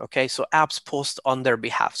apps, okay? So apps post on their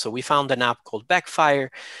behalf. So we found an app called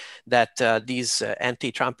Backfire that these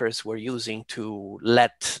anti-Trumpers were using to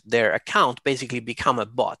let their account basically become a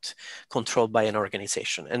bot controlled by an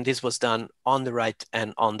organization. And this was done on the right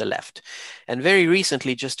and on the left. And very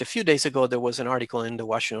recently, just a few days ago, there was an article in the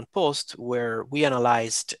Washington Post where we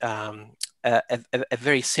analyzed a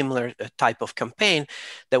very similar type of campaign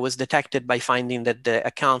that was detected by finding that the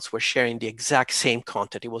accounts were sharing the exact same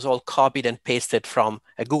content. It was all copied and pasted from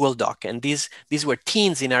a Google Doc. And these were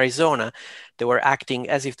teens in Arizona that were acting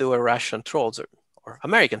as if they were Russian trolls or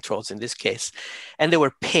American trolls in this case. And they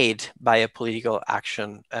were paid by a political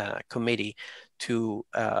action committee to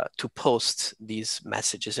post these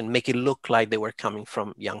messages and make it look like they were coming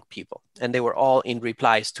from young people. And they were all in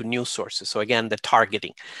replies to news sources. So again, the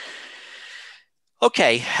targeting.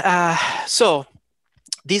 Okay, so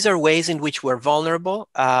these are ways in which we're vulnerable.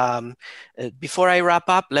 Before I wrap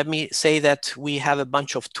up, let me say that we have a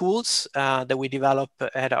bunch of tools that we develop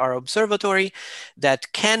at our observatory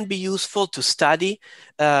that can be useful to study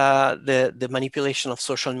the manipulation of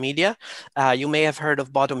social media. You may have heard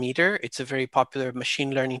of Botometer. It's a very popular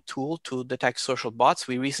machine learning tool to detect social bots.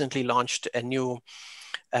 We recently launched a new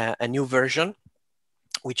version,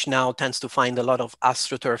 which now tends to find a lot of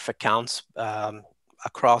AstroTurf accounts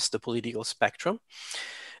across the political spectrum.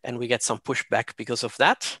 And we get some pushback because of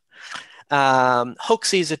that.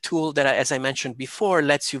 RecSys is a tool that, as I mentioned before,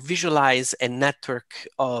 lets you visualize a network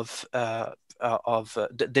of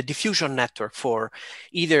the diffusion network for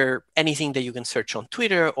either anything that you can search on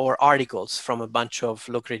Twitter or articles from a bunch of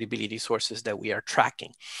low credibility sources that we are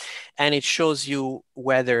tracking. And it shows you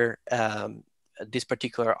whether this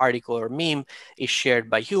particular article or meme is shared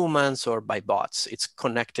by humans or by bots. It's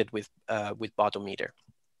connected with Botometer.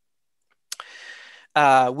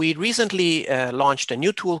 We recently launched a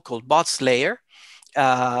new tool called BotSlayer.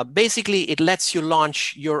 Basically, it lets you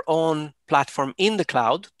launch your own platform in the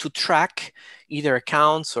cloud to track either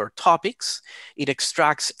accounts or topics. It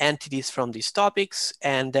extracts entities from these topics,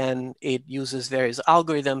 and then it uses various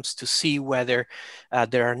algorithms to see whether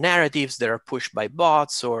there are narratives that are pushed by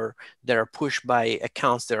bots or that are pushed by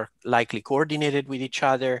accounts that are likely coordinated with each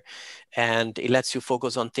other. And it lets you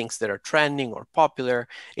focus on things that are trending or popular.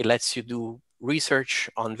 It lets you do research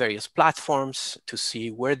on various platforms to see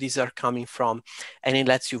where these are coming from, and it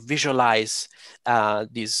lets you visualize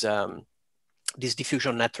these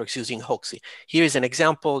diffusion networks using RecSys. Here is an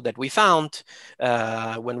example that we found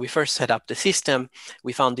when we first set up the system.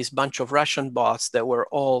 We found this bunch of Russian bots that were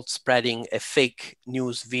all spreading a fake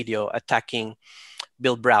news video attacking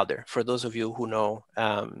Bill Browder. For those of you who know,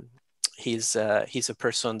 he's a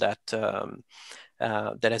person that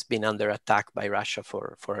that has been under attack by Russia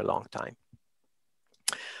for a long time.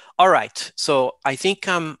 All right, so I think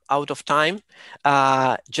I'm out of time.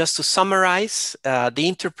 Just to summarize, the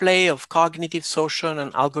interplay of cognitive, social,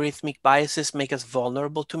 and algorithmic biases make us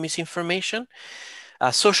vulnerable to misinformation.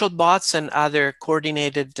 Social bots and other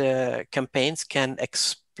coordinated campaigns can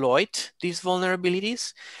exploit these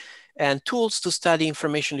vulnerabilities. And tools to study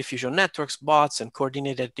information diffusion networks, bots, and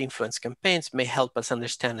coordinated influence campaigns may help us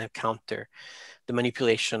understand and counter the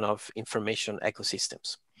manipulation of information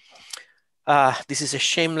ecosystems. This is a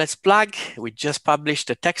shameless plug. We just published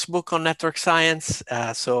a textbook on network science.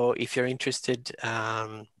 So if you're interested,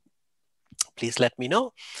 please let me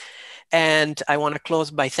know. And I want to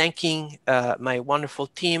close by thanking my wonderful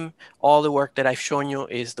team. All the work that I've shown you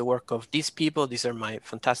is the work of these people. These are my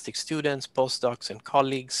fantastic students, postdocs, and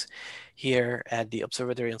colleagues here at the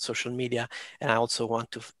Observatory on Social Media. And I also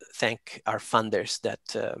want to thank our funders that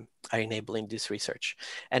are enabling this research.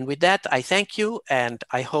 And with that, I thank you, and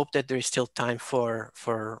I hope that there is still time for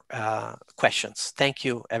questions. Thank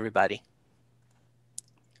you, everybody.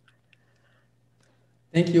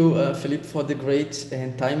 Thank you, Filippo, for the great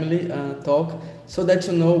and timely talk. So that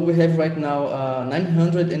you know, we have right now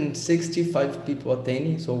 965 people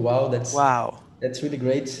attending. So wow, that's really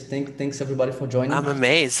great. Thanks everybody for joining. I'm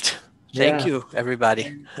amazed. Thank you, everybody.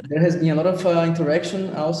 And there has been a lot of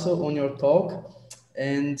interaction also on your talk.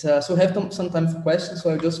 And so we have some time for questions. So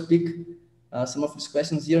I'll just pick some of these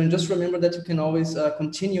questions here. And just remember that you can always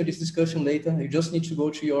continue this discussion later. You just need to go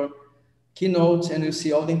to your Keynote and you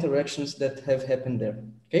see all the interactions that have happened there.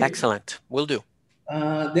 Okay? Excellent. Will do.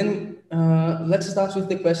 Then let's start with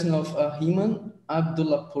the question of Himan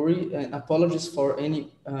Abdullahpuri. Apologies for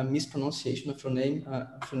any mispronunciation of your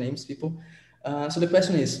names, people. So the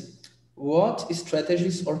question is, what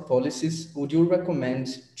strategies or policies would you recommend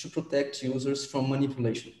to protect users from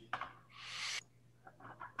manipulation?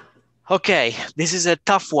 Okay, this is a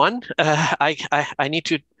tough one. I need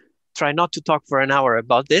to try not to talk for an hour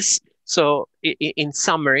about this. So in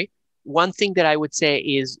summary, one thing that I would say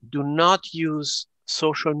is do not use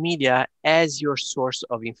social media as your source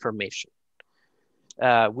of information.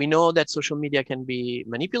 We know that social media can be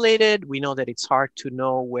manipulated. We know that it's hard to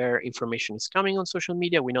know where information is coming on social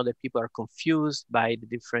media. We know that people are confused by the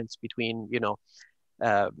difference between,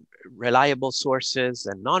 reliable sources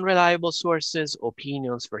and non-reliable sources,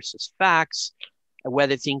 opinions versus facts,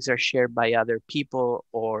 whether things are shared by other people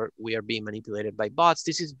or we are being manipulated by bots.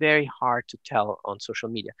 This is very hard to tell on social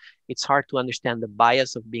media. It's hard to understand the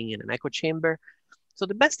bias of being in an echo chamber. So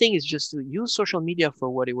the best thing is just to use social media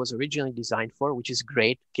for what it was originally designed for, which is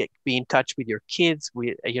great. Be in touch with your kids,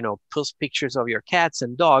 post pictures of your cats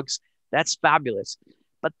and dogs. That's fabulous.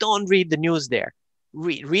 But don't read the news there.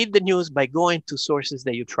 Read the news by going to sources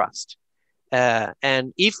that you trust.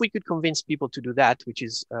 And if we could convince people to do that, which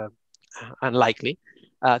is unlikely,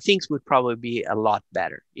 things would probably be a lot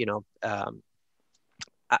better.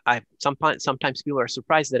 Sometimes people are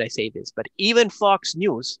surprised that I say this, but even Fox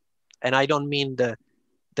News, and I don't mean the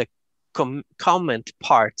comment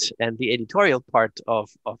part and the editorial part of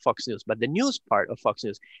Fox News, but the news part of Fox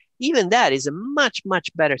News, even that is a much,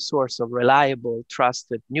 much better source of reliable,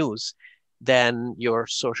 trusted news than your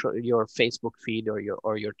Facebook feed or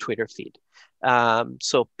your Twitter feed.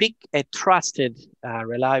 So pick a trusted,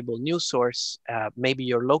 reliable news source, maybe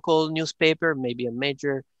your local newspaper, maybe a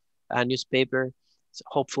major newspaper, so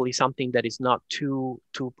hopefully something that is not too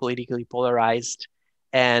politically polarized,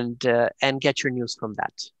 and get your news from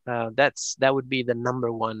that. That would be the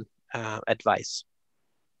number one advice.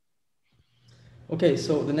 Okay,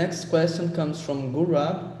 so the next question comes from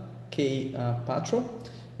Gurab K. Patro,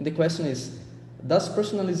 and the question is, does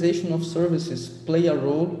personalization of services play a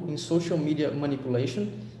role in social media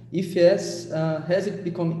manipulation? If yes, has it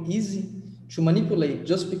become easy to manipulate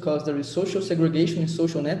just because there is social segregation in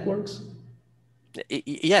social networks?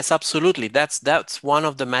 Yes, absolutely. That's one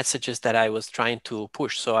of the messages that I was trying to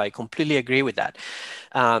push. So I completely agree with that.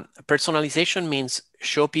 Personalization means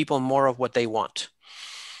show people more of what they want.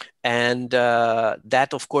 And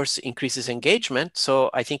that, of course, increases engagement. So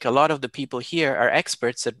I think a lot of the people here are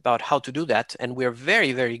experts about how to do that. And we're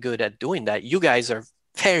very, very good at doing that. You guys are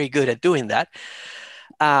very good at doing that.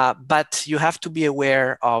 But you have to be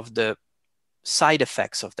aware of the side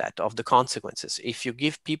effects of that, of the consequences. If you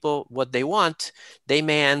give people what they want, they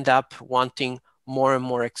may end up wanting more and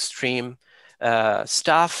more extreme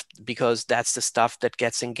stuff, because that's the stuff that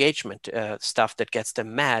gets engagement, stuff that gets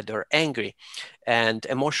them mad or angry. And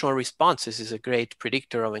emotional responses is a great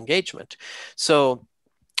predictor of engagement. So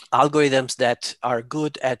algorithms that are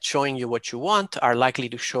good at showing you what you want are likely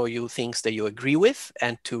to show you things that you agree with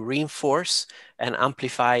and to reinforce and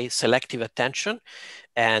amplify selective attention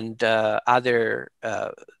and other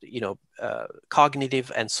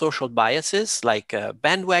cognitive and social biases like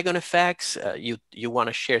bandwagon effects. You want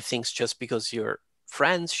to share things just because your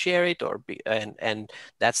friends share it, and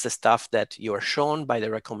that's the stuff that you are shown by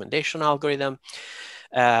the recommendation algorithm.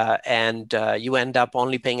 And you end up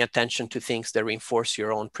only paying attention to things that reinforce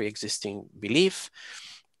your own pre-existing belief.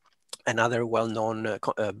 Another well-known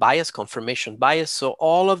bias, confirmation bias. So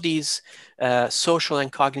all of these social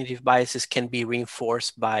and cognitive biases can be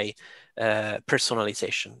reinforced by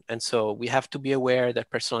personalization. And so we have to be aware that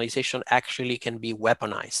personalization actually can be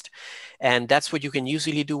weaponized. And that's what you can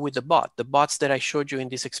usually do with the bot. The bots that I showed you in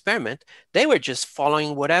this experiment, they were just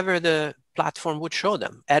following whatever the platform would show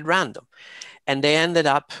them at random. And they ended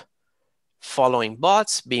up following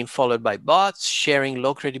bots, being followed by bots, sharing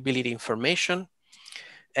low credibility information.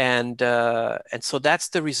 And so that's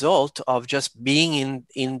the result of just being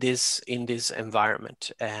in this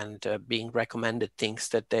environment and being recommended things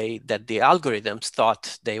that the algorithms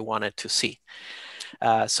thought they wanted to see.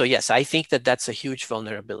 So yes, I think that that's a huge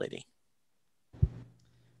vulnerability.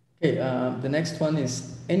 Okay, the next one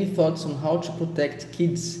is, any thoughts on how to protect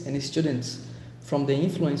kids and students from the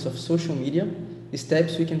influence of social media? The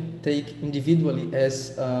steps we can take individually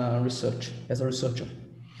as a researcher.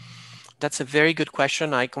 That's a very good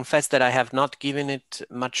question. I confess that I have not given it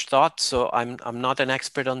much thought, so I'm not an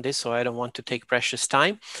expert on this, so I don't want to take precious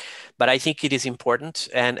time. But I think it is important,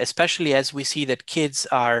 and especially as we see that kids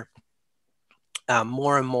are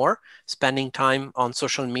more and more spending time on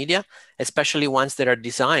social media, especially ones that are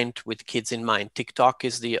designed with kids in mind. TikTok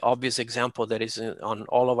is the obvious example that is on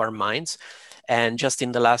all of our minds. And just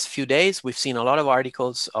in the last few days, we've seen a lot of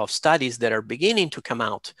articles of studies that are beginning to come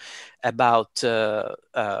out about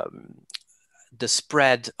the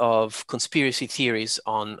spread of conspiracy theories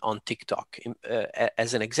on TikTok.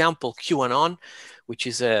 As an example, QAnon, which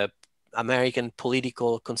is a American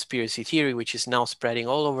political conspiracy theory, which is now spreading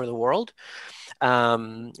all over the world,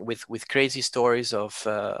 with crazy stories of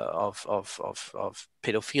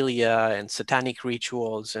pedophilia and satanic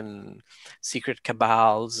rituals and secret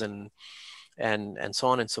cabals and so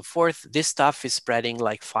on and so forth. This stuff is spreading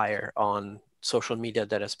like fire on social media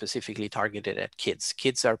that are specifically targeted at kids.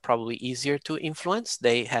 Kids are probably easier to influence.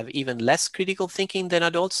 They have even less critical thinking than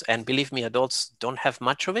adults. And believe me, adults don't have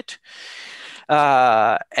much of it.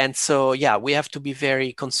 And so, yeah, we have to be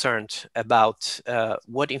very concerned about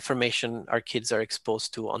what information our kids are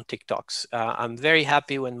exposed to on TikToks. I'm very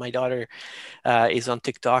happy when my daughter is on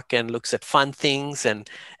TikTok and looks at fun things and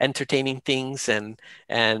entertaining things and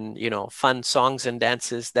fun songs and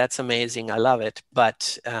dances. That's amazing. I love it.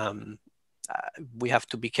 But we have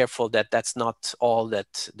to be careful that that's not all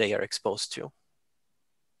that they are exposed to.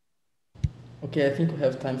 Okay, I think we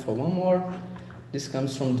have time for one more. This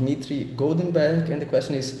comes from Dmitry Goldenberg, and the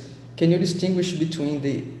question is, Can you distinguish between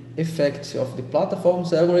the effect of the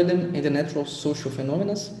platform's algorithm and the natural social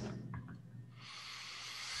phenomena?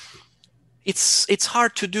 It's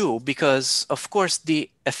hard to do because, of course, the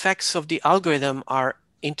effects of the algorithm are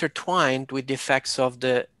intertwined with the effects of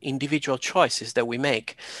the individual choices that we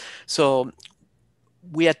make. So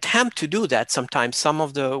we attempt to do that sometimes. Some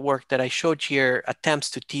of the work that I showed here attempts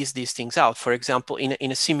to tease these things out. For example,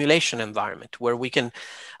 in a simulation environment where we can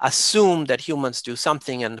assume that humans do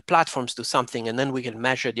something and the platforms do something, and then we can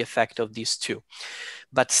measure the effect of these two.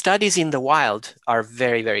 But studies in the wild are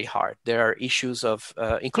very, very hard. There are issues of,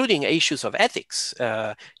 including issues of ethics.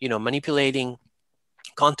 Manipulating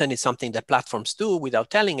content is something that platforms do without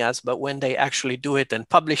telling us, but when they actually do it and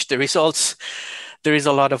publish the results, there is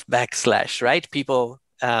a lot of backslash, right? People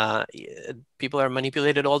are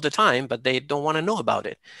manipulated all the time, but they don't want to know about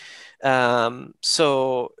it. I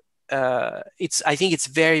think it's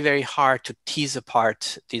very, very hard to tease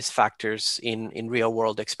apart these factors in real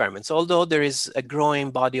world experiments, although there is a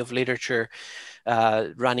growing body of literature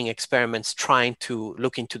running experiments trying to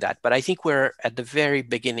look into that. But I think we're at the very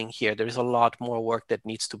beginning here. There's a lot more work that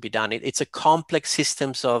needs to be done. It's a complex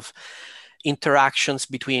systems of interactions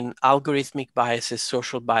between algorithmic biases,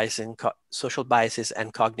 social biases,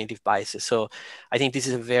 and cognitive biases. So I think this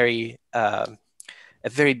is a very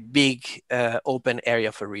big open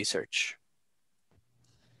area for research.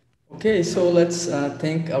 Okay, so let's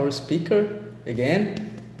thank our speaker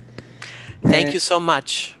again. Thank you so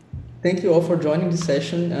much. Thank you all for joining the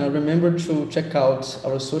session. Remember to check out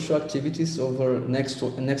our social activities over next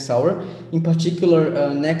hour. In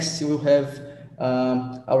particular, next we will have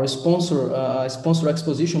our sponsor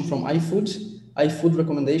exposition from iFood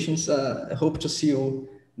recommendations. I hope to see you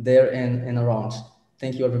there and around.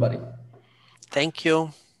 Thank you, everybody. Thank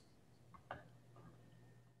you.